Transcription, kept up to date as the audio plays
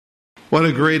What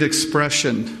a great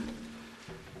expression.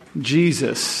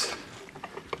 Jesus,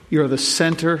 you're the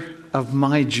center of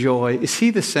my joy. Is he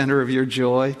the center of your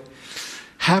joy?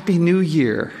 Happy New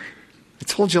Year. I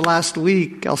told you last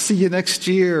week, I'll see you next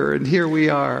year, and here we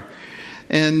are.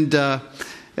 And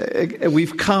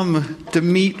we've come to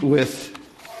meet with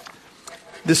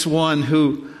this one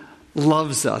who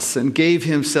loves us and gave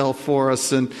himself for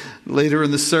us. And later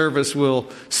in the service, we'll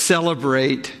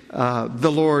celebrate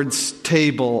the Lord's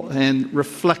table and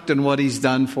reflect on what he's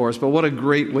done for us. But what a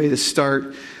great way to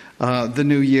start the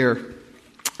new year.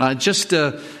 Just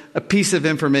a piece of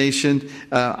information.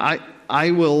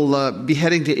 I will be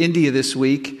heading to India this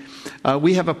week.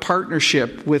 We have a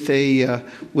partnership with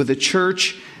a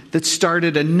church that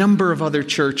started a number of other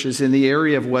churches in the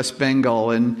area of West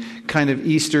Bengal and kind of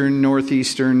eastern,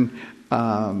 northeastern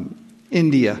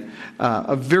India.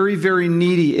 A very, very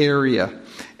needy area.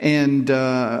 And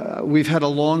we've had a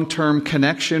long-term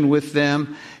connection with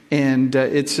them. And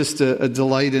it's just a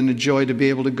delight and a joy to be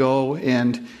able to go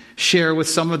and share with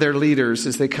some of their leaders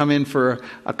as they come in for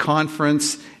a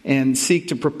conference and seek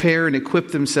to prepare and equip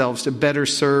themselves to better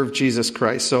serve Jesus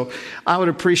Christ. So I would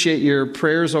appreciate your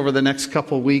prayers over the next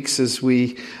couple of weeks as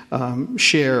we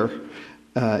share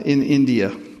in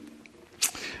India.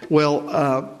 Well,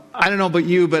 I don't know about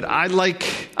you, but I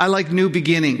like new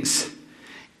beginnings.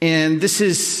 And this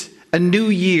is a new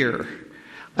year.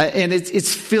 And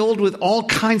it's filled with all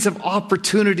kinds of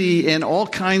opportunity and all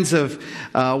kinds of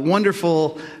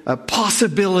wonderful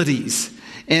possibilities.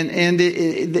 And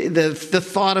the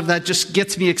thought of that just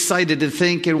gets me excited to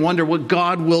think and wonder what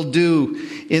God will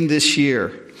do in this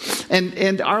year.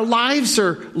 And our lives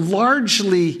are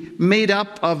largely made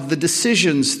up of the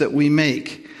decisions that we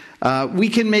make. We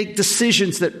can make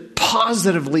decisions that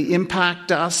positively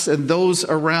impact us and those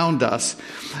around us.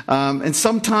 And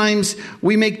sometimes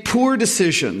we make poor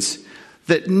decisions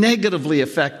that negatively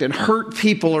affect and hurt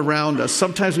people around us.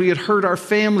 Sometimes we get hurt our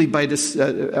family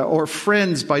or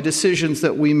friends by decisions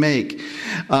that we make.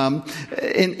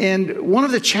 And one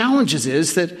of the challenges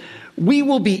is that we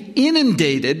will be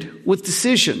inundated with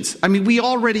decisions. I mean, we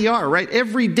already are, right?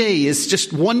 Every day is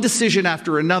just one decision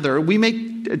after another. We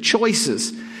make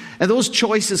choices. And those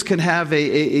choices can have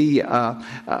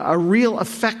a real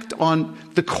effect on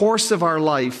the course of our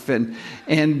life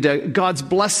and God's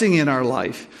blessing in our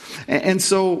life. And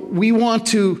so we want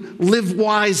to live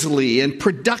wisely and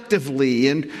productively,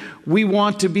 and we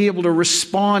want to be able to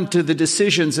respond to the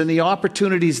decisions and the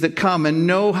opportunities that come and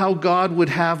know how God would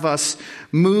have us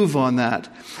move on that.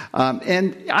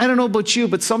 And I don't know about you,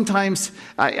 but sometimes,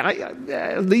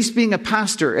 at least being a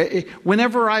pastor,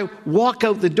 whenever I walk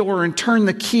out the door and turn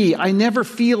the key, I never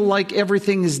feel like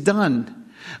everything is done.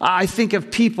 I think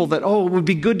of people that, it would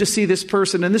be good to see this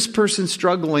person and this person's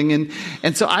struggling.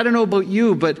 And so I don't know about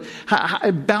you, but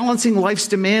balancing life's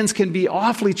demands can be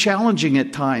awfully challenging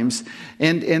at times.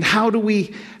 And how do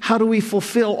we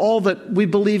fulfill all that we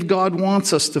believe God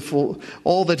wants us to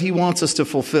all that he wants us to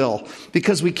fulfill?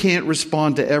 Because we can't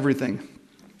respond to everything.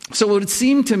 So it would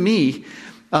seem to me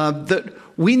that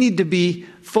we need to be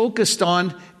focused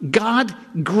on, God,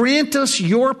 grant us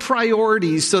your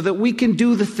priorities so that we can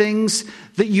do the things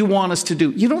that you want us to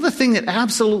do. You know the thing that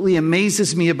absolutely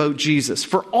amazes me about Jesus?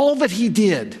 For all that he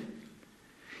did,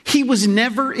 he was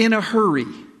never in a hurry.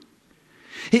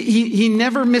 He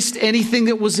never missed anything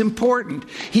that was important.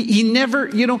 He never,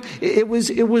 it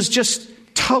was just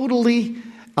totally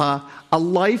a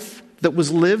life that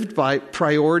was lived by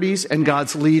priorities and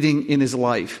God's leading in his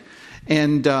life.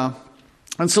 And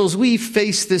so as we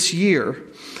face this year,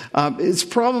 it's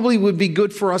probably would be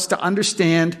good for us to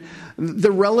understand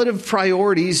the relative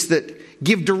priorities that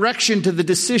give direction to the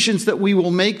decisions that we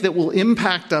will make that will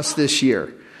impact us this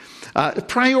year.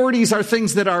 Priorities are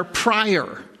things that are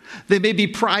prior. They may be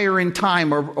prior in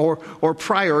time or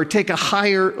prior, or take a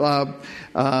higher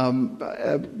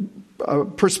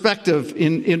perspective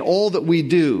in all that we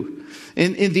do.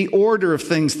 In the order of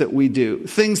things that we do,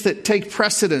 things that take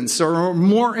precedence or are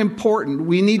more important.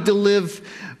 We need to live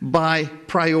by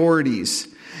priorities.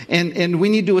 And we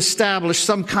need to establish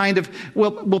some kind of,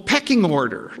 pecking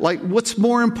order. Like what's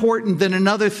more important than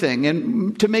another thing,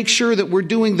 and to make sure that we're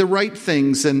doing the right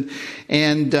things and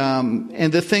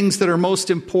the things that are most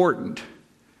important.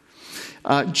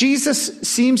 Jesus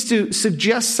seems to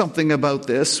suggest something about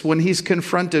this when he's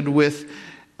confronted with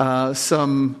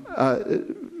some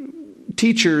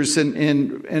teachers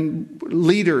and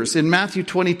leaders. In Matthew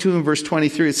 22 and verse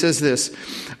 23, it says this: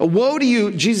 "Woe to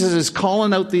you," Jesus is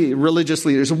calling out the religious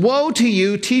leaders, "Woe to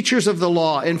you, teachers of the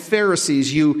law and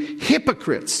Pharisees, you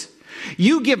hypocrites!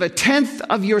 You give 1/10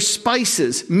 of your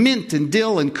spices, mint and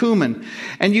dill and cumin,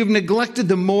 and you've neglected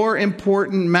the more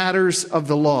important matters of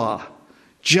the law,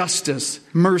 justice,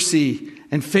 mercy,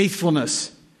 and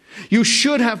faithfulness. You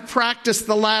should have practiced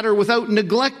the latter without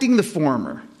neglecting the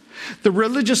former. The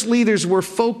religious leaders were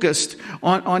focused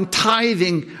on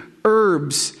tithing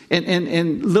herbs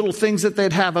and little things that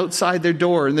they'd have outside their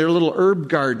door in their little herb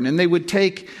garden. And they would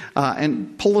take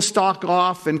and pull the stalk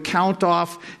off and count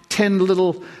off 10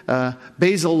 little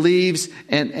basil leaves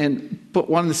and put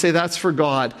one to say that's for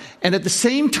God. And at the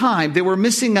same time, they were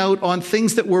missing out on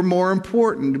things that were more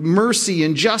important: mercy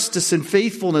and justice and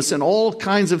faithfulness and all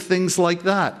kinds of things like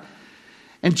that.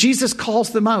 And Jesus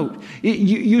calls them out.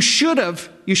 You should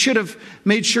have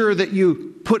made sure that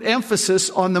you put emphasis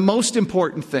on the most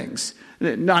important things.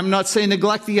 I'm not saying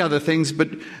neglect the other things, but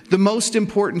the most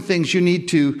important things you need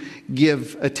to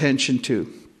give attention to.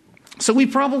 So we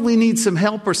probably need some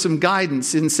help or some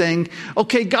guidance in saying,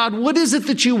 okay, God, what is it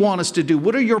that you want us to do?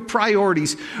 What are your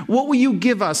priorities? What will you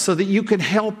give us so that you can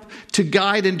help to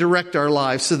guide and direct our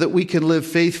lives so that we can live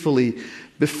faithfully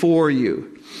before you?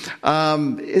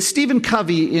 Stephen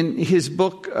Covey, in his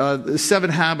book, The 7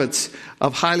 Habits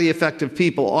of Highly Effective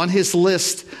People, on his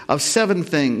list of 7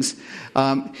 things,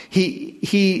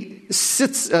 he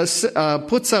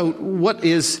puts out what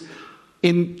is,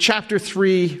 in chapter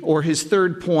 3, or his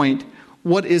third point,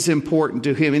 what is important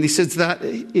to him. And he says that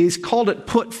he's called it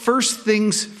put first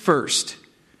things first.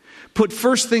 Put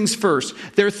first things first.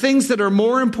 There are things that are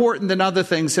more important than other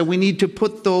things, and we need to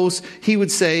put those, he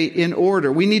would say, in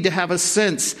order. We need to have a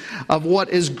sense of what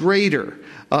is greater,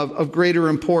 of greater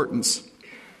importance,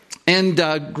 and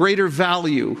greater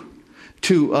value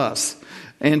to us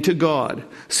and to God.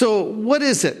 So what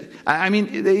is it? I mean,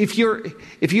 if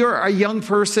you're a young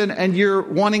person and you're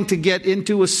wanting to get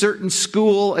into a certain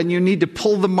school and you need to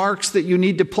pull the marks that you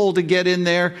need to pull to get in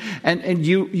there, and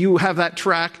you have that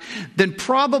track, then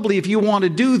probably if you want to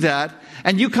do that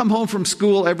and you come home from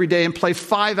school every day and play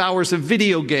 5 hours of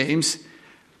video games,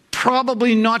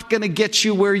 probably not going to get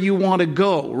you where you want to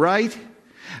go, right?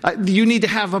 You need to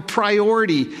have a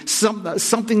priority,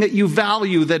 something that you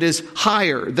value that is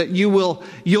higher, that you'll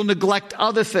neglect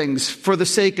other things for the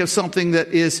sake of something that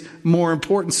is more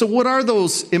important. So what are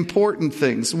those important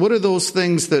things? What are those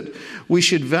things that we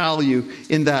should value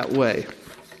in that way?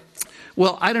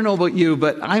 Well, I don't know about you,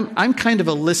 but I'm kind of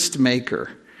a list maker.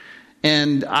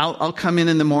 And I'll come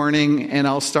in the morning and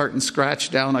I'll start and scratch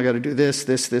down. I got to do this.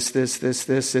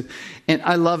 And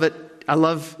I love it. I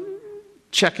love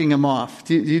checking them off.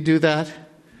 Do you do that?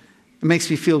 It makes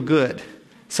me feel good.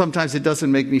 Sometimes it doesn't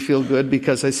make me feel good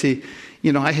because I see,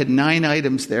 I had 9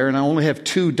 items there and I only have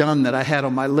 2 done that I had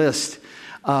on my list.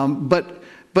 But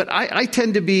I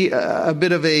tend to be a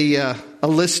bit of a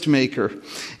list maker.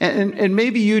 And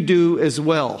maybe you do as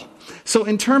well. So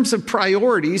in terms of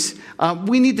priorities,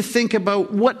 we need to think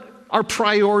about what our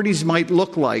priorities might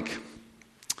look like.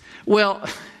 Well,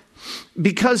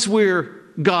 because we're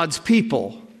God's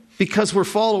people, because we're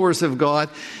followers of God,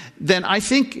 then I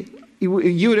think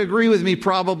you would agree with me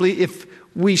probably if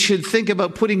we should think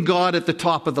about putting God at the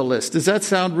top of the list. Does that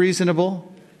sound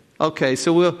reasonable? Okay,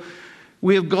 so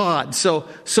we have God. So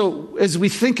as we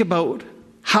think about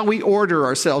how we order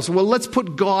ourselves, well, let's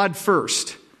put God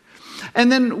first.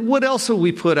 And then what else will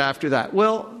we put after that?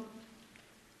 Well,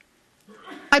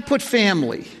 I put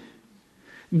family.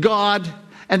 God,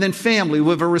 and then family. We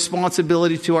have a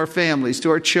responsibility to our families,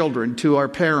 to our children, to our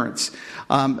parents.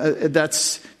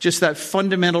 That's just that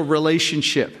fundamental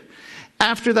relationship.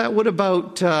 After that, what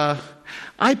about,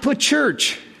 I put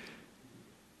church.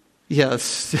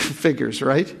 Yes, figures,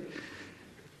 right?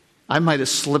 I might have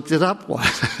slipped it up one.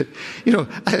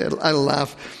 I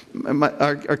laugh.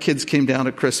 Our kids came down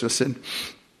at Christmas and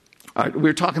we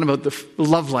were talking about the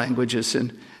love languages,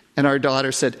 and our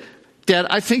daughter said, "Dad,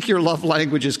 I think your love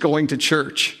language is going to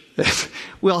church."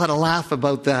 We all had a laugh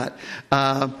about that.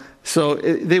 So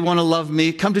they want to love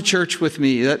me. Come to church with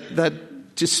me.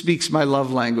 That just speaks my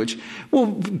love language. Well,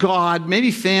 God,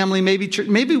 maybe family, maybe church.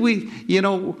 Maybe we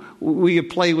could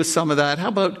play with some of that. How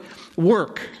about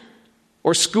work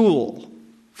or school?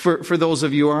 For those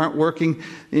of you who aren't working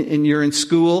and you're in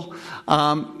school,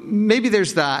 maybe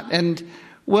there's that. And,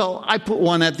 well, I put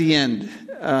one at the end,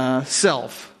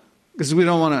 self, because we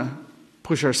don't want to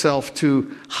push ourselves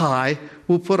too high.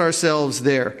 We'll put ourselves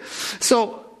there.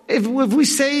 So if we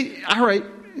say, all right,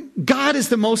 God is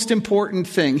the most important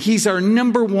thing, He's our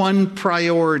number one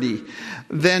priority,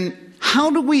 then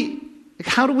how do we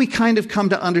how do we kind of come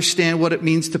to understand what it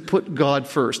means to put God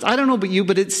first? I don't know about you,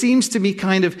 but it seems to me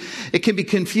it can be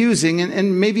confusing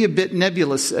and maybe a bit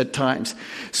nebulous at times.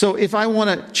 So if I want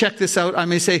to check this out, I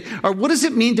may say, or what does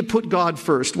it mean to put God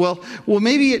first? Well,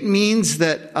 maybe it means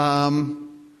that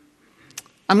I'm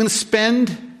going to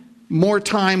spend more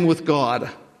time with God.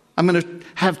 I'm going to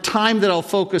have time that I'll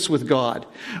focus with God.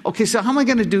 Okay, so how am I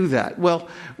going to do that? Well,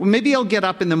 maybe I'll get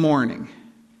up in the morning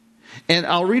and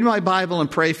I'll read my Bible and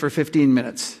pray for 15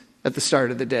 minutes at the start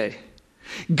of the day.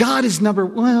 God is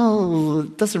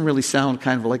it doesn't really sound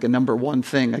kind of like a number one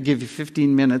thing. I give you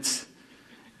 15 minutes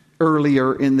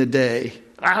earlier in the day.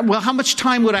 Well, how much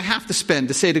time would I have to spend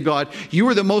to say to God, you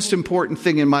are the most important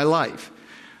thing in my life?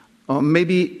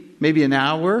 Maybe an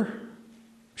hour?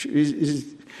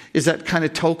 Is that kind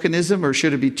of tokenism, or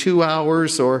should it be 2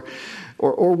 hours, or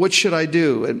what should I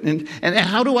do? And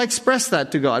how do I express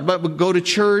that to God? But go to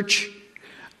church,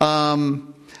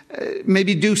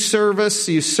 maybe do service.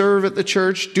 You serve at the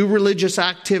church, do religious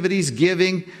activities,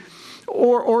 giving,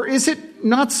 or is it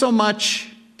not so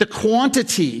much the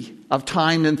quantity of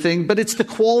time and thing, but it's the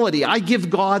quality? I give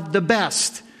God the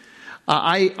best.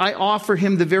 I offer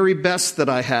him the very best that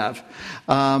I have.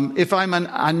 If I'm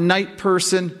a night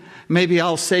person, maybe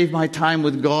I'll save my time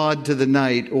with God to the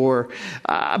night,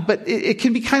 but it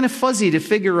can be kind of fuzzy to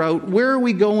figure out, where are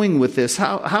we going with this?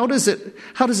 How does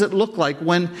it look like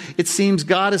when it seems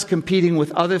God is competing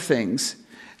with other things?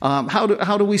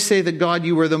 How do we say that, God,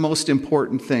 you are the most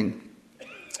important thing?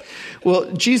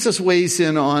 Well, Jesus weighs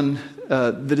in on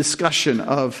the discussion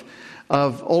of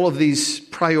all of these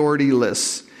priority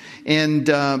lists. And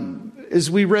as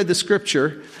we read the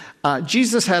scripture,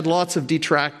 Jesus had lots of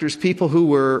detractors, people who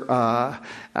were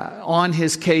on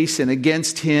his case and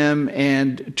against him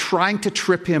and trying to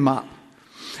trip him up.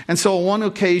 And so on one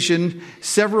occasion,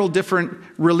 several different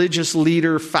religious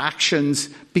leader factions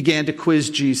began to quiz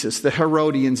Jesus. The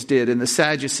Herodians did, and the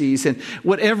Sadducees, and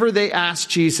whatever they asked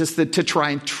Jesus to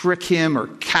try and trick him or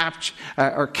catch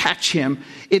him,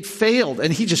 it failed.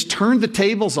 And he just turned the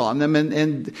tables on them,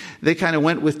 and they kind of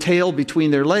went with tail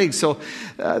between their legs. So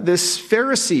this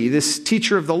Pharisee, this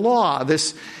teacher of the law,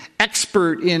 this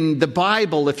expert in the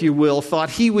Bible, if you will, thought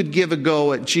he would give a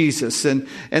go at Jesus. And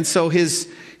so his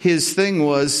thing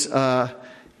was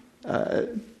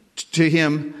to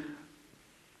him,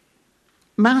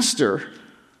 Master,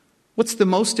 what's the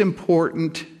most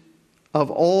important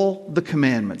of all the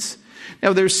commandments?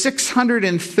 Now, there's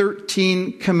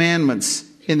 613 commandments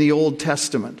in the Old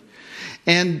Testament.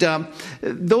 And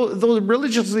the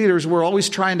religious leaders were always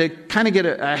trying to kind of get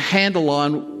a handle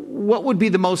on what would be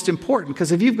the most important.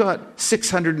 Because if you've got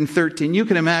 613, you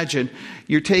can imagine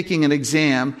you're taking an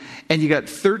exam and you got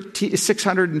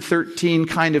 613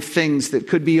 kind of things that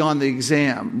could be on the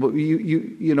exam.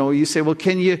 You say, well,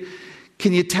 can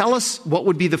you tell us what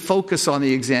would be the focus on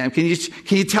the exam? Can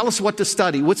you tell us what to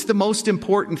study? What's the most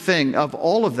important thing of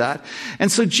all of that?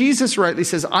 And so Jesus rightly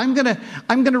says, I'm going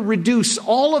to reduce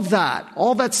all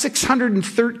that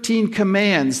 613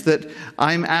 commands that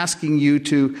I'm asking you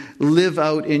to live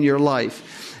out in your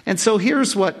life. And so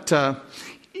here's what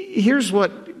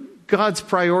God's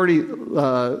priority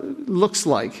looks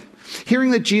like.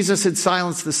 Hearing that Jesus had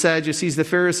silenced the Sadducees, the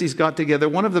Pharisees got together.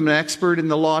 One of them, an expert in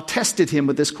the law, tested him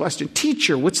with this question.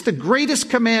 Teacher, what's the greatest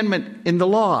commandment in the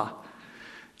law?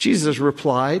 Jesus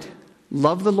replied,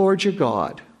 love the Lord your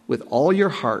God with all your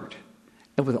heart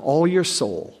and with all your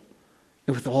soul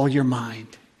and with all your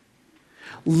mind.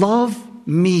 Love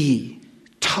me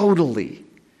totally.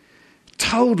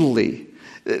 Totally.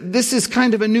 This is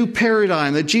kind of a new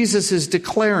paradigm that Jesus is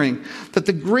declaring, that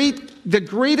the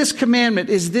greatest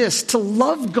commandment is this, to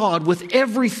love God with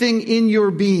everything in your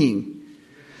being.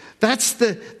 That's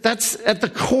at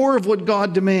the core of what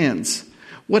God demands.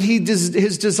 What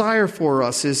his desire for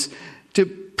us is to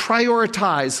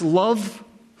prioritize love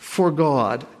for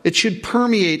God. It should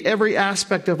permeate every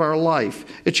aspect of our life.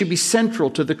 It should be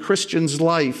central to the Christian's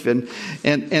life and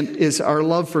is our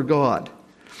love for God.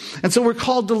 And so we're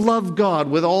called to love God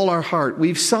with all our heart.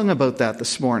 We've sung about that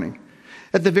this morning.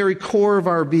 At the very core of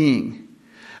our being.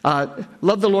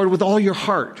 Love the Lord with all your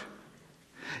heart.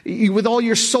 With all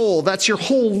your soul. That's your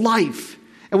whole life.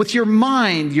 And with your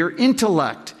mind, your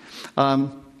intellect.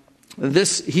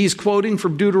 He's quoting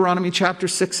from Deuteronomy chapter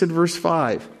 6 and verse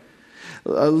 5.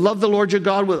 Love the Lord your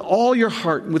God with all your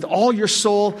heart, with all your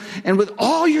soul, and with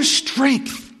all your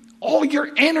strength, all your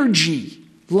energy.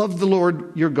 Love the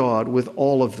Lord your God with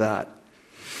all of that.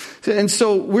 And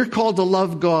so we're called to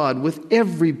love God with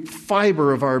every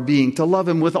fiber of our being, to love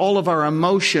him with all of our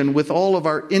emotion, with all of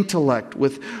our intellect,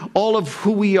 with all of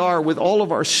who we are, with all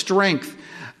of our strength.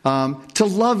 To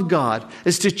love God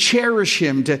is to cherish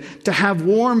Him, to have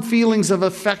warm feelings of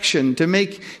affection, to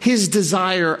make His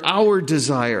desire our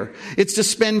desire. It's to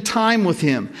spend time with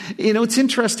Him. You know, it's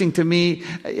interesting to me.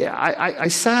 I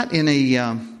sat in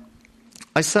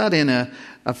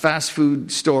a fast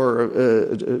food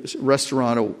store,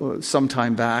 restaurant some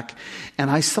time back,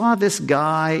 and I saw this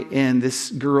guy and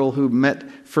this girl who met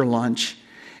for lunch,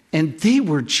 and they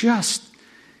were just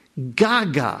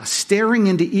gaga, staring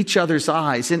into each other's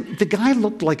eyes. And the guy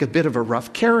looked like a bit of a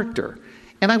rough character.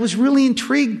 And I was really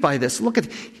intrigued by this. Look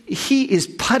at, he is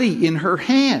putty in her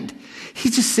hand.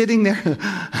 He's just sitting there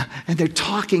and they're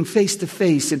talking face to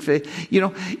face. And, you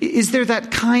know, is there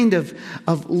that kind of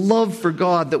love for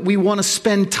God that we want to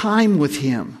spend time with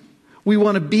Him? We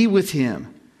want to be with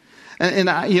Him. And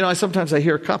sometimes I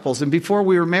hear couples, and before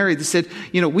we were married, they said,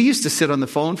 you know, we used to sit on the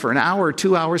phone for an hour or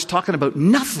 2 hours talking about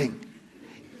nothing.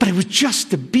 But it was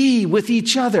just to be with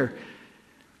each other.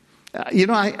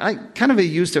 I kind of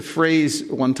used a phrase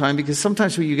one time, because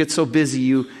sometimes when you get so busy,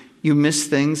 you miss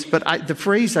things. But the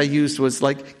phrase I used was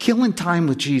like killing time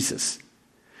with Jesus.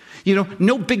 You know,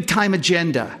 no big time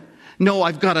agenda. No,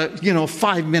 I've got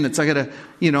 5 minutes. I got to,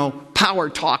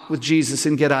 power talk with Jesus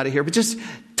and get out of here. But just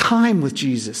time with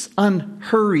Jesus,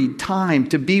 unhurried time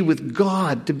to be with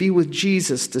God, to be with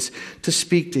Jesus, to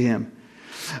speak to Him.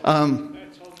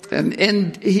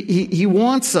 And he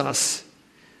wants us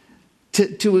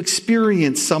to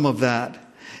experience some of that.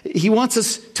 He wants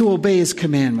us to obey His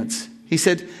commandments. He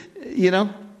said,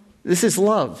 this is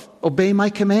love. Obey my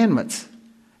commandments.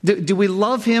 Do we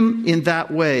love Him in that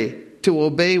way, to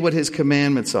obey what His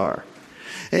commandments are?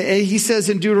 He says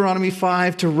in Deuteronomy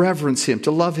 5, to reverence Him,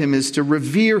 to love Him is to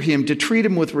revere Him, to treat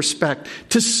Him with respect,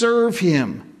 to serve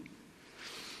Him.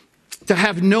 To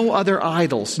have no other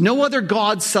idols, no other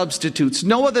God substitutes,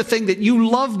 no other thing that you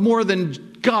love more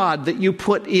than God that you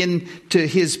put into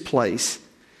His place.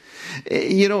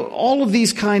 All of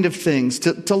these kind of things.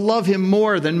 To love Him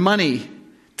more than money,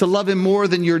 to love Him more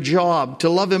than your job, to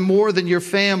love Him more than your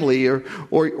family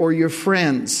or your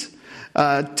friends.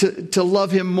 To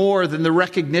love Him more than the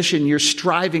recognition you're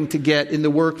striving to get in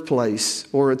the workplace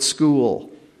or at school.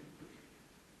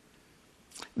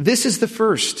 This is the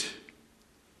first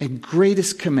and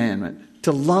greatest commandment,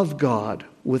 to love God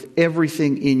with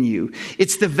everything in you.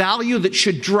 It's the value that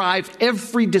should drive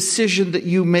every decision that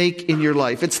you make in your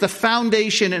life. It's the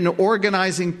foundation and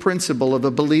organizing principle of a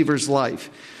believer's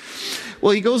life.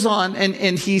 Well, he goes on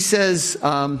and he says,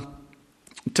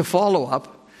 to follow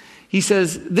up, he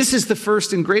says, this is the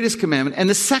first and greatest commandment, and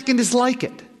the second is like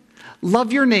it.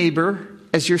 Love your neighbor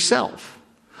as yourself.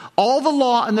 All the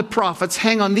law and the prophets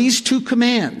hang on these two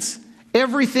commands.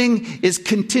 Everything is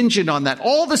contingent on that.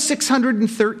 All the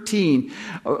 613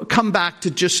 come back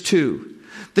to just two.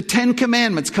 The 10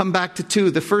 commandments come back to two.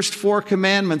 The first 4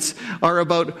 commandments are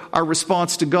about our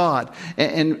response to God.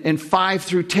 And 5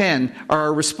 through 10 are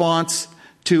our response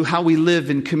to how we live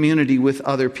in community with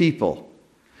other people.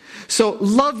 So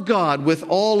love God with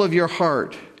all of your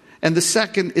heart. And the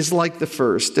second is like the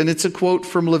first. And it's a quote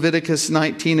from Leviticus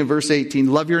 19 and verse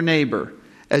 18. Love your neighbor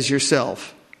as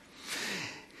yourself.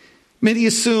 Many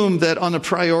assume that on a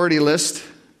priority list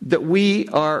that we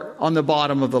are on the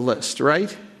bottom of the list, right?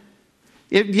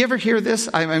 Have you ever hear this?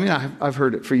 I've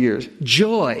heard it for years.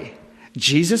 Joy.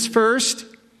 Jesus first,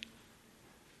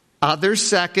 others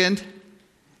second,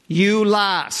 you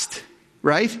last,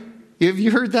 right? Have you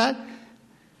heard that?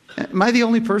 Am I the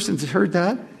only person that's heard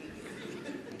that?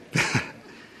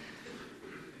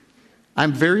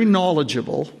 I'm very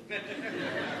knowledgeable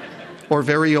or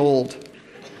very old.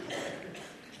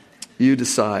 You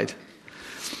decide.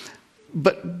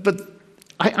 But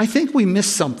I think we miss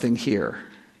something here.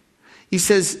 He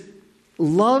says,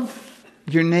 love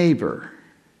your neighbor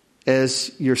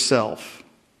as yourself.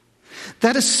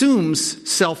 That assumes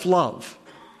self-love.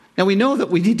 Now we know that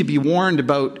we need to be warned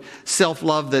about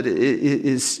self-love that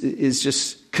is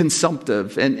just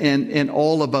consumptive and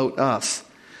all about us.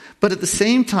 But at the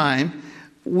same time,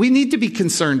 we need to be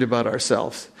concerned about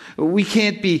ourselves. We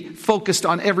can't be focused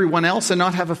on everyone else and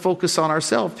not have a focus on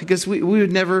ourselves, because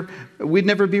we'd never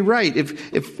be right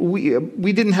if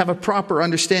we didn't have a proper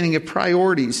understanding of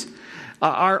priorities.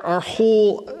 Our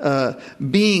whole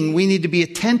being, we need to be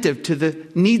attentive to the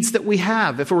needs that we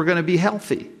have if we're going to be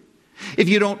healthy. If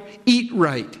you don't eat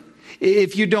right,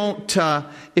 if you don't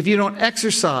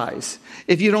exercise,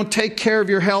 if you don't take care of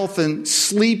your health and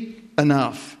sleep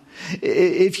enough,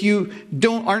 if you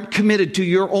aren't committed to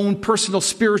your own personal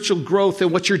spiritual growth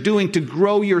and what you're doing to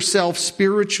grow yourself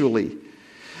spiritually,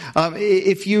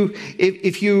 if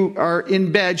you are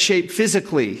in bad shape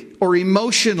physically or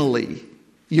emotionally,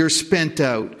 you're spent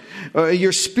out,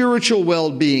 your spiritual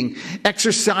well-being,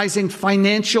 exercising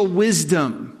financial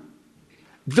wisdom.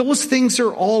 Those things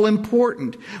are all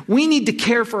important. We need to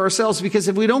care for ourselves, because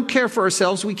if we don't care for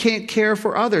ourselves, we can't care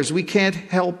for others. We can't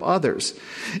help others.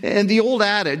 And the old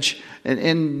adage,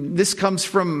 and this comes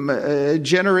from a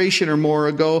generation or more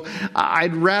ago,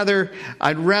 I'd rather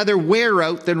wear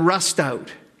out than rust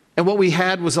out. And what we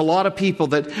had was a lot of people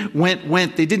that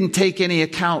went. They didn't take any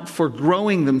account for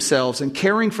growing themselves and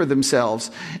caring for themselves.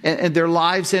 And their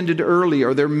lives ended early,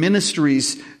 or their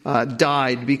ministries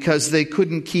died because they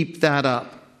couldn't keep that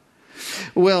up.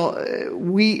 Well,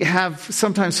 we have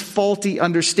sometimes faulty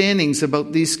understandings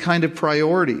about these kind of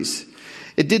priorities.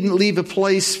 It didn't leave a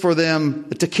place for them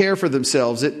to care for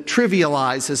themselves. It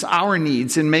trivializes our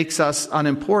needs and makes us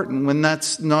unimportant, when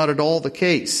that's not at all the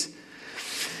case.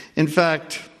 In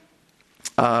fact,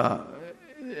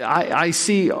 I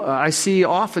see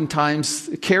oftentimes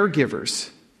caregivers,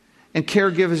 and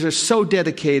caregivers are so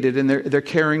dedicated, and they're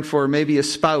caring for maybe a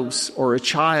spouse or a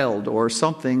child or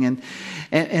something, and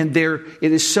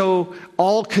it is so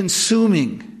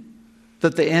all-consuming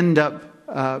that they end up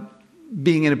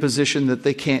being in a position that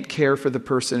they can't care for the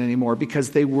person anymore because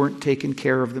they weren't taking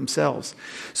care of themselves.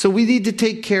 So we need to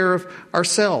take care of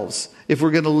ourselves if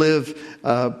we're going to live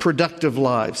productive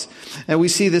lives. And we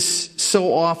see this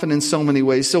so often in so many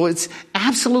ways. So it's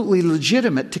absolutely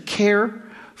legitimate to care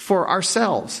for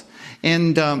ourselves.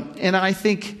 And I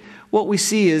think what we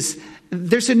see is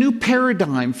there's a new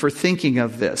paradigm for thinking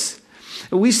of this.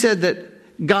 We said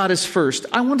that God is first.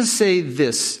 I want to say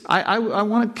this. I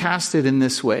want to cast it in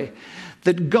this way.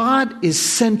 That God is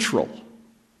central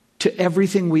to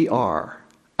everything we are.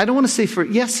 I don't want to say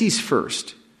yes, He's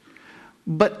first.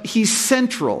 But He's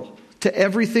central to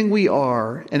everything we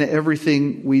are and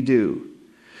everything we do.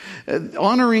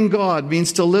 Honoring God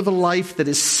means to live a life that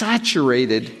is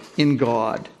saturated in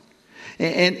God.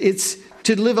 And it's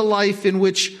to live a life in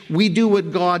which we do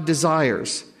what God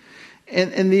desires.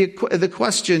 And the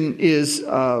question is,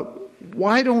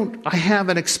 why don't I have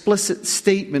an explicit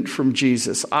statement from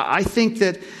Jesus? I think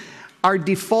that our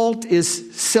default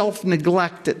is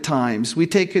self-neglect at times. We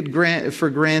take it for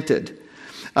granted.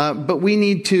 But we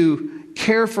need to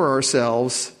care for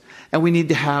ourselves, and we need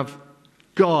to have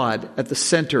God at the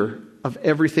center of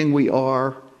everything we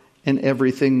are and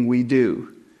everything we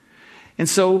do. And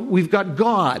so we've got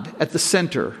God at the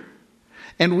center,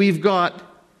 and we've got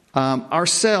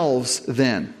ourselves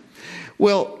then.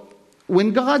 Well,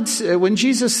 when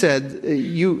Jesus said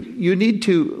you need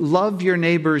to love your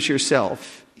neighbors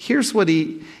yourself, here's what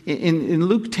in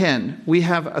Luke 10, we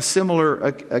have a similar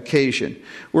occasion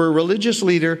where a religious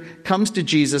leader comes to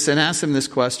Jesus and asks him this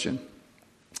question.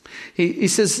 He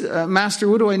says, Master,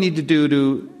 what do I need to do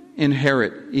to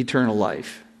inherit eternal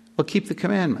life? Well, keep the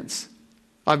commandments.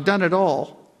 I've done it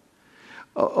all.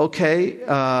 Okay,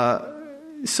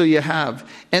 so you have.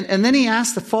 And then he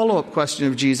asked the follow-up question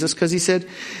of Jesus, because he said,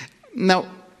 now,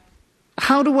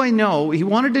 how do I know? He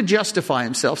wanted to justify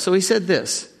himself, so he said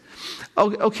this.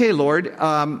 Okay, Lord,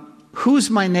 who's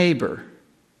my neighbor?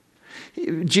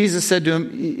 Jesus said to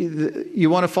him, you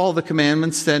want to follow the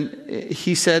commandments? Then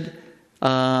he said,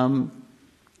 love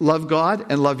God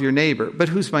and love your neighbor. But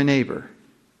who's my neighbor?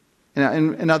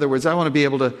 In other words, I want to be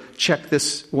able to check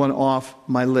this one off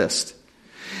my list.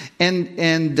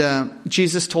 And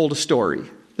Jesus told a story.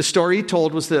 The story he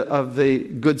told was of the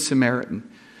Good Samaritan.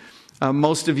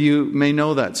 Most of you may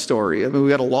know that story. I mean, we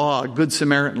got a law, a Good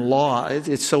Samaritan law.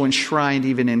 It's so enshrined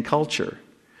even in culture.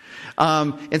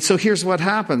 And so here's what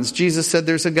happens. Jesus said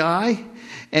there's a guy,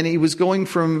 and he was going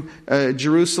from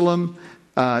Jerusalem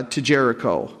to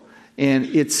Jericho. And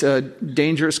it's a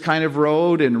dangerous kind of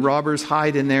road, and robbers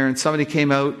hide in there. And somebody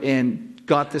came out and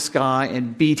got this guy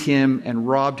and beat him and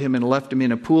robbed him and left him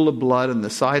in a pool of blood on the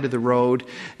side of the road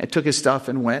and took his stuff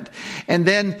and went. And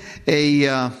then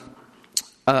a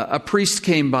priest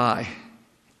came by.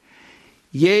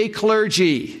 Yay,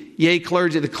 clergy. Yay,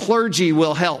 clergy. The clergy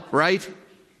will help, right?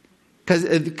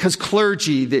 Because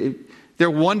clergy,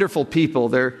 they're wonderful people.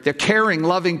 They're caring,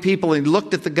 loving people. And he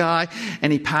looked at the guy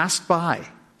and he passed by.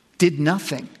 Did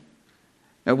nothing.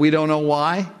 Now, we don't know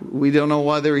why. We don't know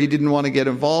whether he didn't want to get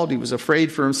involved. He was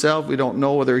afraid for himself. We don't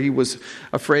know whether he was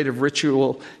afraid of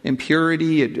ritual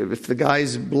impurity, if the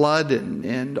guy's blood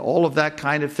and all of that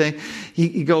kind of thing.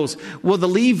 He goes, well, the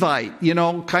Levite,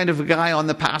 kind of a guy on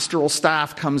the pastoral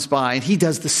staff comes by, and he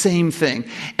does the same thing.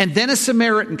 And then a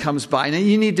Samaritan comes by. Now,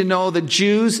 you need to know that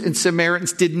Jews and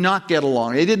Samaritans did not get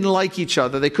along. They didn't like each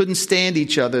other. They couldn't stand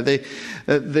each other.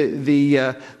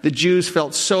 The Jews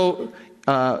felt so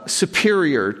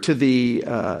superior to the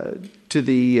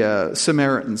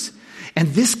Samaritans. And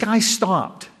this guy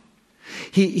stopped.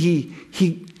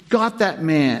 He got that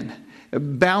man,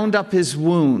 bound up his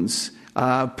wounds,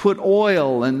 put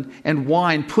oil and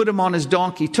wine, put him on his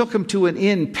donkey, took him to an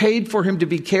inn, paid for him to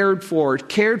be cared for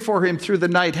him through the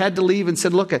night, had to leave and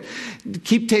said, look,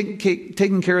 keep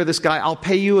taking care of this guy. I'll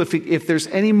pay you. If there's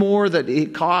any more that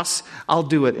it costs, I'll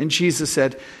do it. And Jesus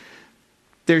said,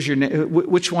 there's your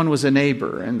which one was a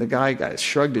neighbor? And the guy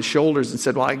shrugged his shoulders and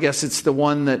said, well, I guess it's the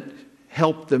one that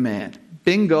helped the man.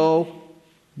 Bingo.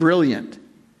 Brilliant.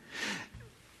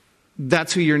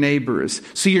 That's who your neighbor is.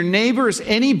 So your neighbor is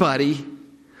anybody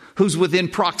who's within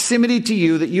proximity to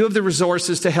you that you have the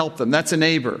resources to help them. That's a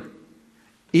neighbor.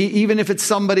 Even if it's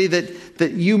somebody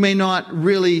that you may not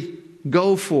really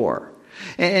go for.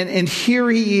 And here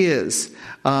he is.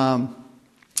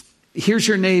 Here's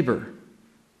your neighbor.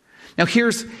 Now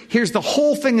here's the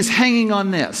whole thing is hanging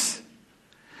on this.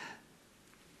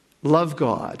 Love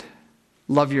God.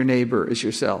 Love your neighbor as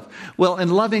yourself. Well, in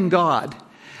loving God,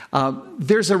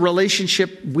 there's a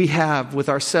relationship we have with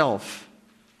ourselves,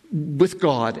 with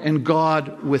God, and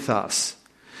God with us.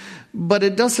 But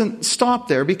it doesn't stop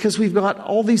there because we've got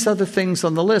all these other things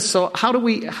on the list. So how do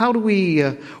we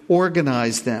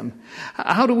organize them?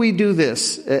 How do we do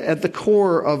this? At the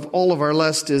core of all of our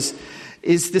list is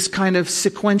this kind of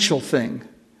sequential thing.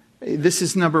 This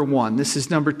is number one. This is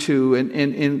number two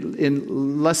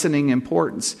in lessening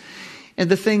importance. And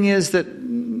the thing is that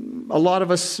a lot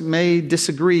of us may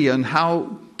disagree on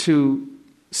how to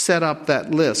set up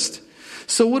that list.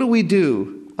 So what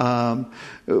do?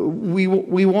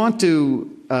 We want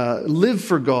to live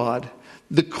for God.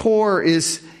 The core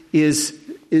is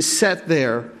set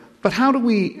there. But how do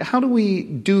we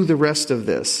do the rest of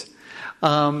this?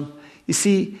 You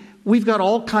see, we've got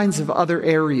all kinds of other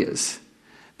areas.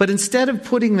 But instead of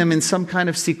putting them in some kind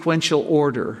of sequential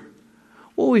order,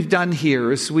 what we've done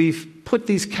here is we've put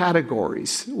these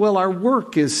categories. Well, our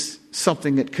work is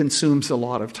something that consumes a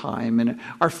lot of time, and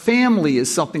our family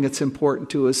is something that's important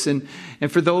to us. And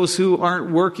for those who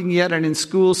aren't working yet and in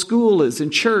school is,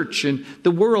 and church, and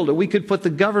the world. And we could put the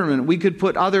government, we could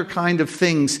put other kind of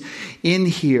things in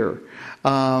here.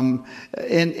 And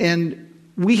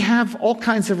we have all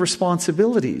kinds of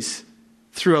responsibilities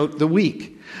throughout the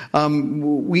week.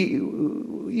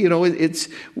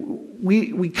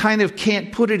 We kind of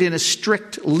can't put it in a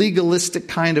strict legalistic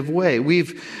kind of way.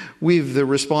 We've the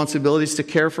responsibilities to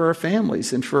care for our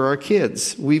families and for our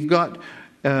kids. We've got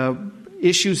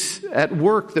issues at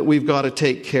work that we've got to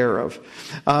take care of.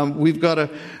 We've got to,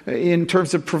 in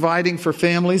terms of providing for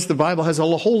families, the Bible has a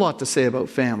whole lot to say about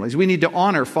families. We need to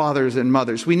honor fathers and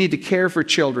mothers. We need to care for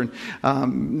children.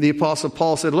 The Apostle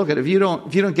Paul said, look, if you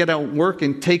don't get out and work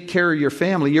and take care of your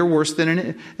family, you're worse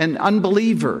than an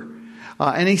unbeliever.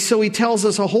 So he tells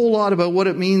us a whole lot about what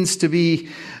it means to be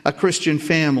a Christian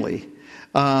family.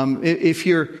 If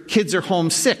your kids are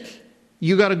homesick,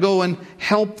 you got to go and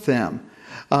help them.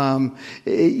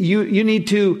 You need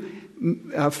to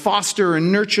foster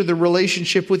and nurture the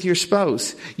relationship with your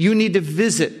spouse. You need to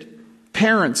visit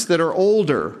parents that are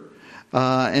older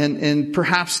and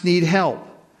perhaps need help.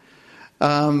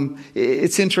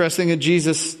 It's interesting that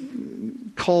Jesus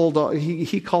called out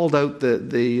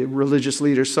the religious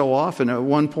leaders so often. At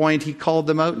one point he called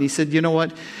them out and he said, you know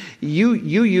what? You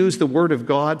use the word of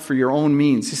God for your own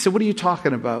means. He said, what are you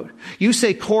talking about? You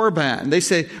say korban. They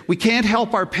say, we can't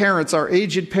help our parents, our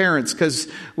aged parents, because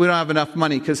we don't have enough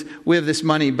money, because we have this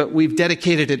money, but we've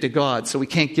dedicated it to God, so we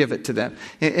can't give it to them.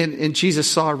 And Jesus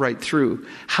saw right through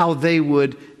how they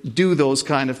would do those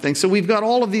kind of things. So we've got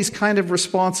all of these kind of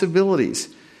responsibilities.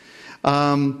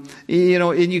 And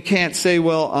you can't say,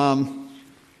 well,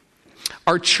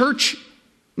 our church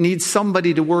needs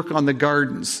somebody to work on the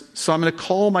gardens. So I'm going to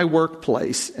call my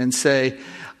workplace and say,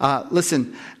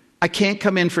 listen, I can't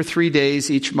come in for 3 days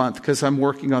each month because I'm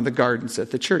working on the gardens at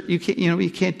the church. You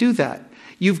can't do that.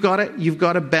 You've got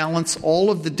to balance all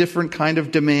of the different kind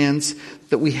of demands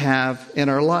that we have in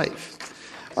our life.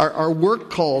 Our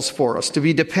work calls for us to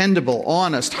be dependable,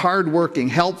 honest, hardworking,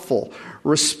 helpful,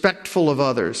 respectful of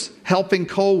others, helping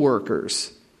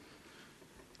co-workers.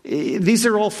 These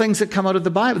are all things that come out of the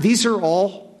Bible. These are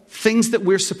all things that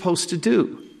we're supposed to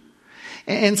do.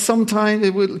 And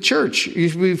sometimes with church, you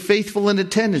should be faithful in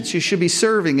attendance. You should be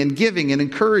serving and giving and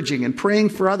encouraging and praying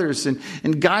for others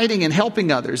and guiding and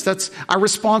helping others. That's our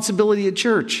responsibility at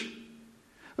church.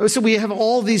 So we have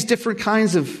all these different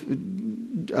kinds of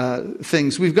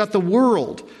things. We've got the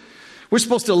world. We're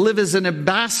supposed to live as an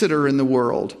ambassador in the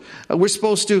world. We're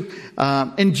supposed to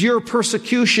endure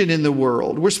persecution in the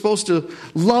world. We're supposed to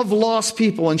love lost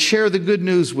people and share the good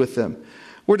news with them.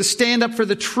 We're to stand up for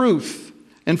the truth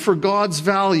and for God's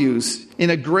values in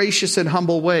a gracious and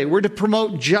humble way. We're to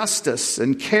promote justice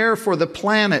and care for the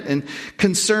planet and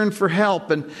concern for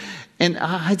help. And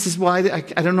this is why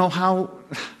I don't know how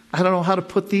to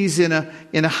put these in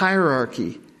a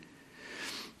hierarchy.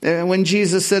 When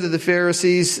Jesus said to the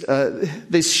Pharisees,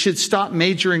 they should stop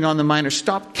majoring on the minor,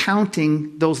 stop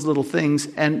counting those little things,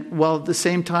 and while at the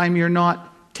same time you're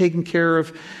not taking care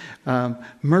of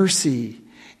mercy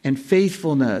and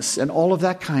faithfulness and all of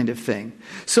that kind of thing.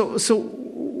 So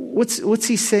what's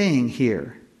he saying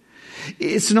here?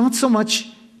 It's not so much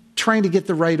trying to get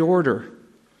the right order.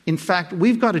 In fact,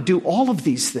 we've got to do all of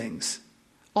these things.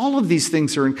 All of these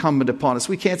things are incumbent upon us.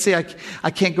 We can't say,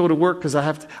 I can't go to work because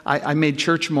I made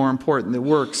church more important than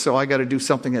work, so I got to do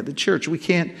something at the church. We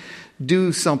can't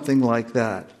do something like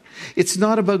that. It's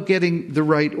not about getting the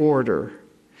right order.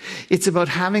 It's about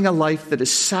having a life that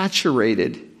is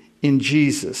saturated in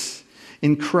Jesus,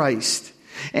 in Christ.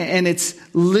 And it's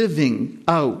living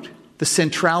out the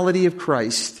centrality of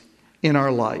Christ in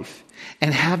our life.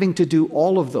 And having to do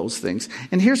all of those things.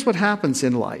 And here's what happens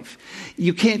in life.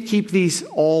 You can't keep these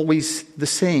always the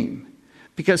same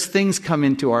because things come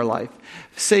into our life.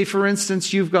 Say, for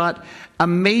instance, you've got a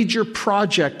major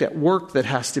project at work that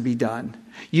has to be done.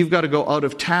 You've got to go out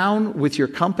of town with your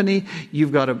company.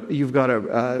 You've got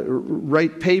to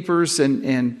write papers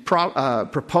and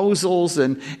proposals,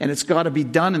 and it's got to be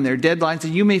done, and there are deadlines.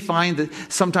 And you may find that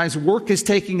sometimes work is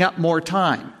taking up more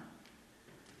time.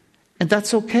 And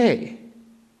that's okay,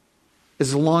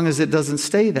 as long as it doesn't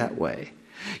stay that way.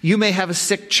 You may have a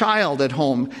sick child at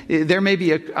home. There may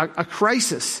be a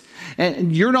crisis,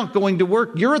 and you're not going to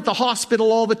work. You're at the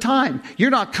hospital all the time.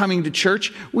 You're not coming to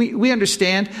church. We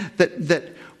understand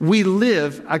that we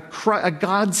live a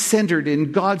God-centered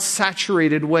and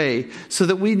God-saturated way, so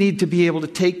that we need to be able to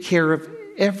take care of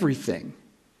everything.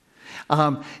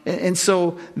 And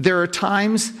so there are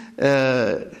times,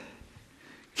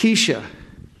 Keisha,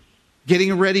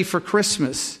 getting ready for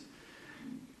Christmas,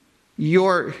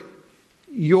 your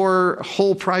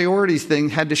whole priorities thing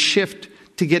had to shift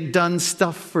to get done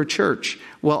stuff for church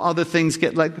while other things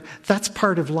that's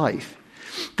part of life.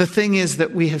 The thing is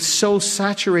that we have so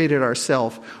saturated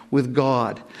ourselves with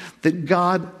God that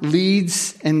God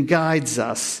leads and guides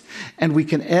us, and we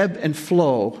can ebb and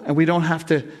flow, and we don't have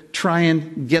to try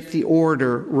and get the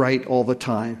order right all the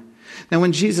time. Now,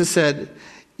 when Jesus said,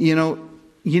 you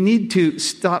need to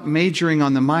stop majoring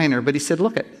on the minor, but he said,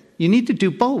 you need to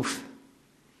do both.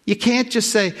 You can't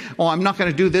just say, I'm not going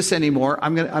to do this anymore.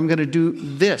 I'm going to do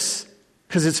this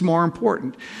because it's more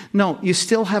important. No, you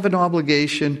still have an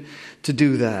obligation to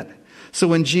do that. So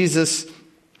when Jesus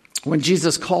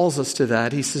calls us to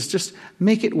that, he says, just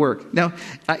make it work. Now,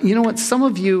 you know what? Some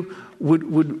of you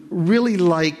would really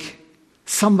like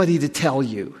somebody to tell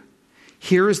you,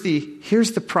 here's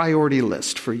the priority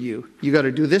list for you. You got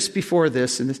to do this before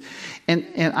this and this.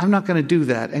 And I'm not going to do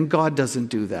that. And God doesn't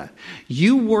do that.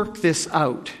 You work this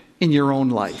out in your own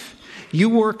life. You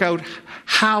work out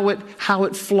how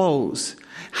it flows,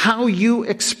 how you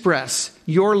express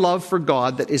your love for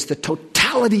God that is the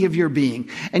totality of your being.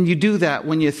 And you do that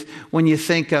when you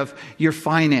think of your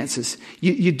finances.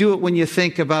 You do it when you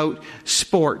think about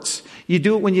sports. You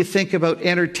do it when you think about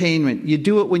entertainment. You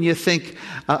do it when you think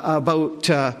about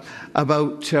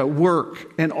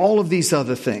work and all of these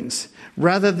other things.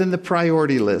 Rather than the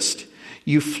priority list,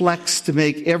 you flex to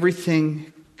make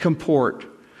everything comport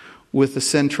with the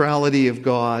centrality of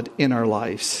God in our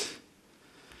lives.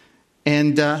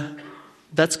 And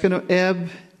that's going to ebb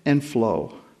and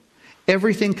flow.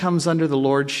 Everything comes under the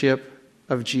lordship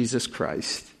of Jesus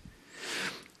Christ.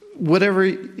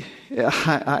 Whatever,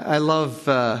 I love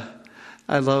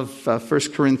 1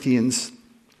 Corinthians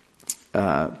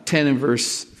 10 and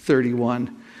verse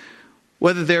 31.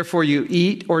 Whether therefore you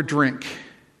eat or drink,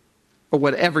 or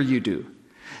whatever you do.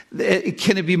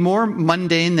 Can it be more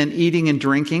mundane than eating and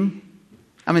drinking?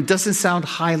 I mean, it doesn't sound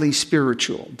highly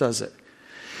spiritual, does it?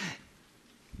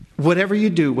 Whatever you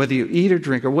do, whether you eat or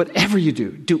drink or whatever you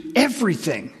do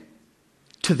everything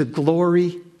to the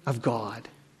glory of God.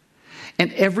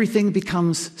 And everything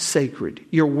becomes sacred.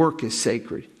 Your work is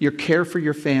sacred. Your care for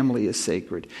your family is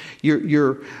sacred.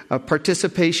 Your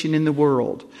participation in the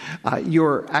world,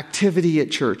 your activity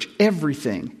at church,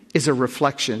 everything is a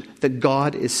reflection that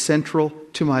God is central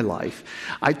to my life.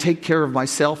 I take care of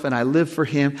myself and I live for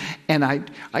Him, and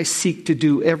I seek to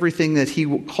do everything that He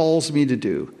calls me to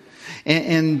do.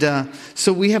 And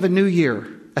so we have a new year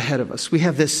ahead of us. We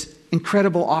have this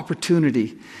incredible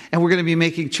opportunity, and we're going to be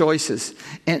making choices.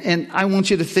 And I want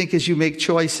you to think as you make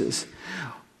choices,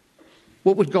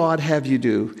 what would God have you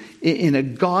do in a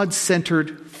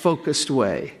God-centered, focused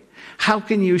way? How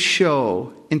can you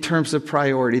show, in terms of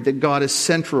priority, that God is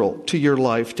central to your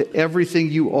life, to everything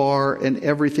you are and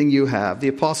everything you have? The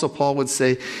Apostle Paul would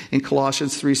say in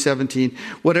Colossians 3:17,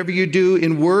 whatever you do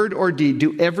in word or deed,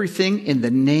 do everything in the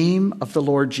name of the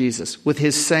Lord Jesus, with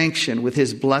his sanction, with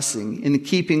his blessing, in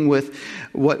keeping with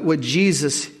what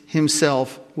Jesus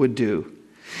himself would do.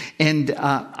 And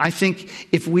I think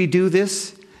if we do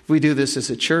this as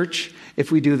a church, if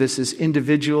we do this as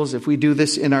individuals, if we do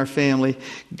this in our family,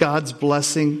 God's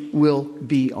blessing will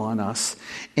be on us.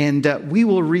 And we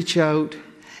will reach out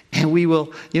and we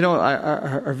will,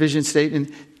 our vision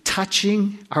statement,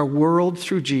 touching our world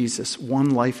through Jesus,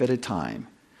 one life at a time.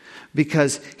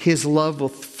 Because his love will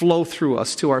flow through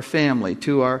us to our family,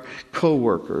 to our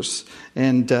co-workers,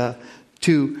 and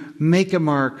to make a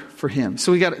mark for him.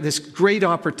 So we got this great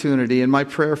opportunity, and my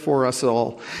prayer for us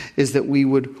all is that we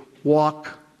would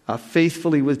walk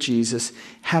faithfully with Jesus,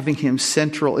 having him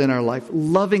central in our life,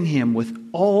 loving him with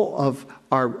all of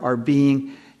our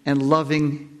being, and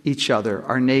loving each other,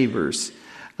 our neighbors,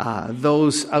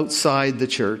 those outside the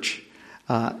church,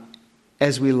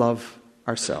 as we love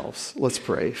ourselves. Let's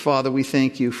pray. Father, we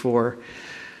thank you for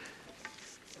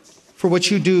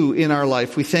what you do in our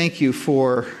life. We thank you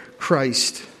for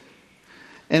Christ.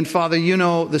 And Father, you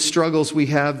know the struggles we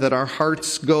have, that our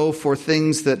hearts go for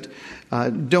things that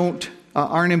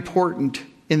aren't important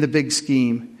in the big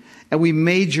scheme. And we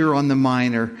major on the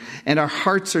minor. And our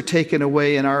hearts are taken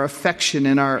away, and our affection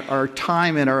and our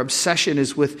time and our obsession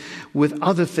is with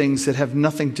other things that have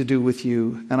nothing to do with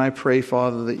you. And I pray,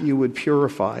 Father, that you would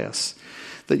purify us,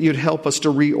 that you'd help us to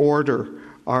reorder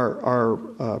our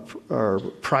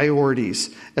priorities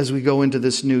as we go into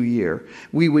this new year.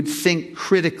 We would think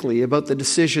critically about the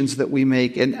decisions that we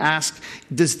make and ask,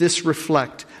 does this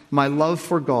reflect my love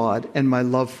for God and my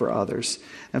love for others?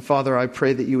 And Father, I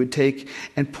pray that you would take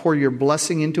and pour your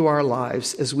blessing into our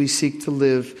lives as we seek to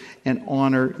live and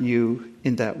honor you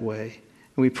in that way.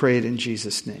 And we pray it in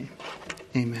Jesus' name.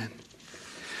 Amen.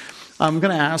 I'm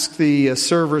going to ask the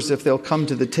servers if they'll come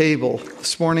to the table.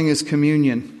 This morning is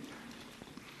communion.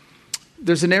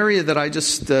 There's an area that I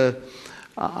just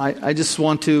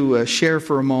want to share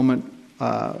for a moment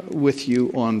with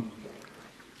you on.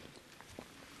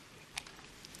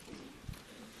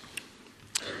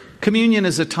 Communion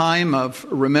is a time of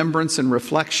remembrance and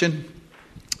reflection.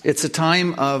 It's a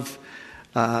time of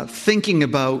thinking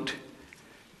about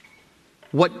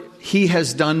what he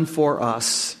has done for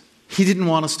us. He didn't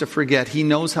want us to forget. He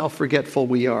knows how forgetful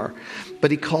we are. But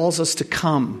he calls us to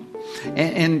come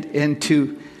and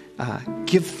to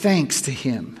give thanks to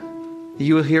him.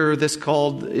 You will hear this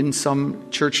called in some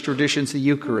church traditions the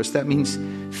Eucharist. That means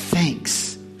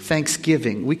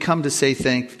thanksgiving. We come to say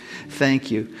thank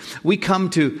you. We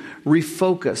come to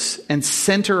refocus and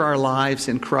center our lives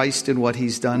in Christ and what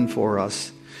he's done for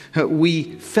us.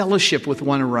 We fellowship with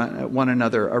one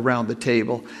another around the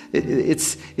table.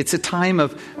 It's a time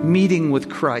of meeting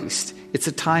with Christ. It's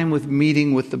a time with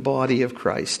meeting with the body of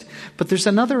Christ. But there's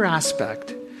another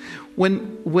aspect.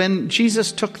 When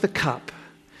Jesus took the cup,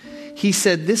 he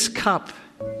said, this cup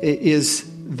is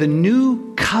the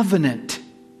new covenant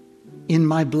in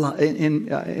my blood.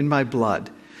 In my blood.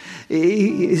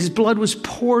 His blood was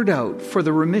poured out for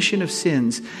the remission of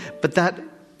sins, but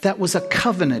that was a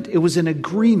covenant. It was an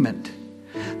agreement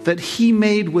that he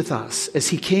made with us as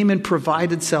he came and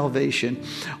provided salvation.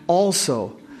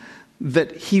 Also,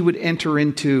 that he would enter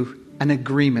into an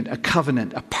agreement, a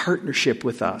covenant, a partnership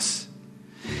with us.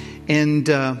 And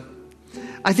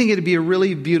I think it'd be a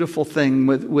really beautiful thing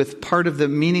with part of the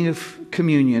meaning of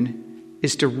communion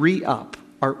is to re-up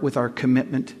with our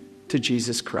commitment to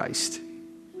Jesus Christ.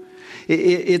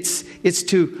 It's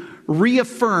to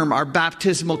reaffirm our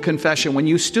baptismal confession. When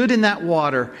you stood in that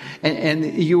water and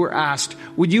you were asked,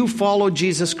 would you follow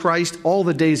Jesus Christ all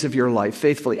the days of your life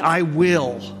faithfully? I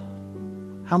will.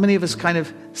 How many of us kind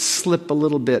of slip a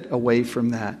little bit away from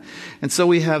that? And so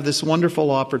we have this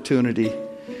wonderful opportunity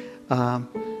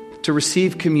to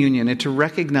receive communion and to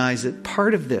recognize that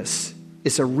part of this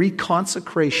is a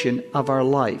reconsecration of our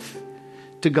life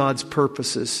to God's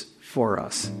purposes for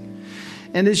us.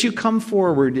 And as you come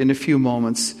forward in a few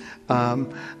moments,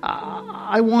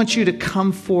 I want you to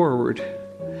come forward.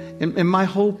 And my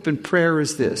hope and prayer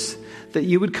is this, that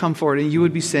you would come forward and you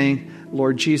would be saying,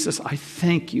 Lord Jesus, I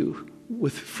thank you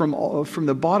from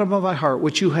the bottom of my heart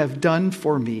what you have done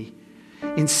for me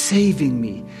in saving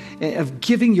me, of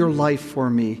giving your life for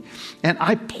me. And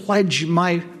I pledge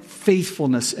my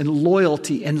faithfulness and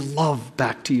loyalty and love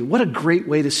back to you. What a great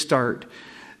way to start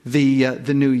the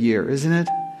new year, isn't it?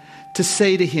 To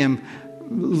say to him,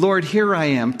 Lord, here I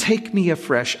am. Take me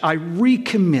afresh. I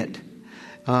recommit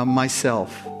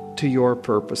myself to your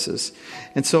purposes.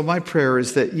 And so my prayer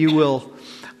is that you will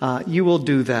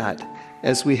do that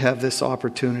as we have this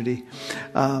opportunity.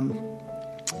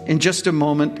 In just a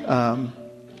moment,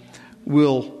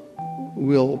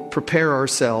 we'll prepare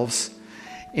ourselves,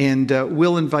 and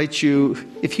we'll invite you,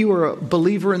 if you are a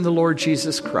believer in the Lord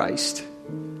Jesus Christ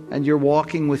and you're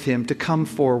walking with Him, to come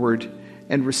forward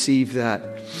and receive that.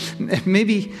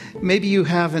 Maybe you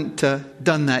haven't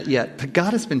done that yet, but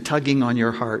God has been tugging on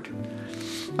your heart.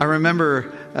 I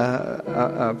remember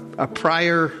a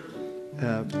prior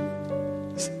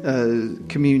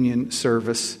communion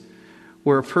service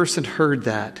where a person heard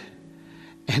that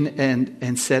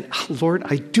and said, "Lord,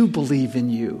 I do believe in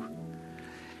you."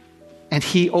 And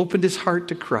he opened his heart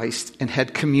to Christ and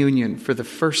had communion for the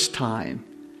first time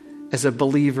as a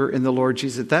believer in the Lord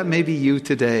Jesus. That may be you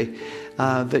today,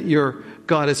 that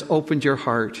God has opened your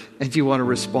heart and you want to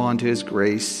respond to His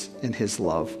grace and His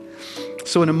love.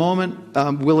 So in a moment,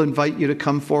 we'll invite you to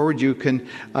come forward. You can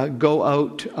go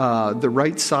out the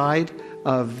right side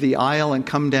of the aisle and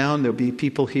come down. There'll be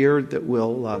people here that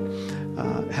will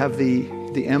have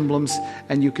the emblems,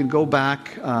 and you can go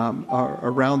back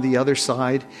around the other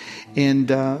side. And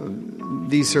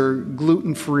these are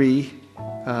gluten-free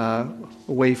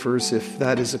wafers, if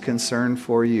that is a concern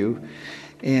for you.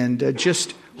 And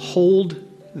just hold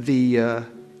the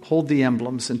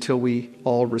emblems until we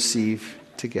all receive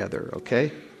together,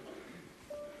 okay?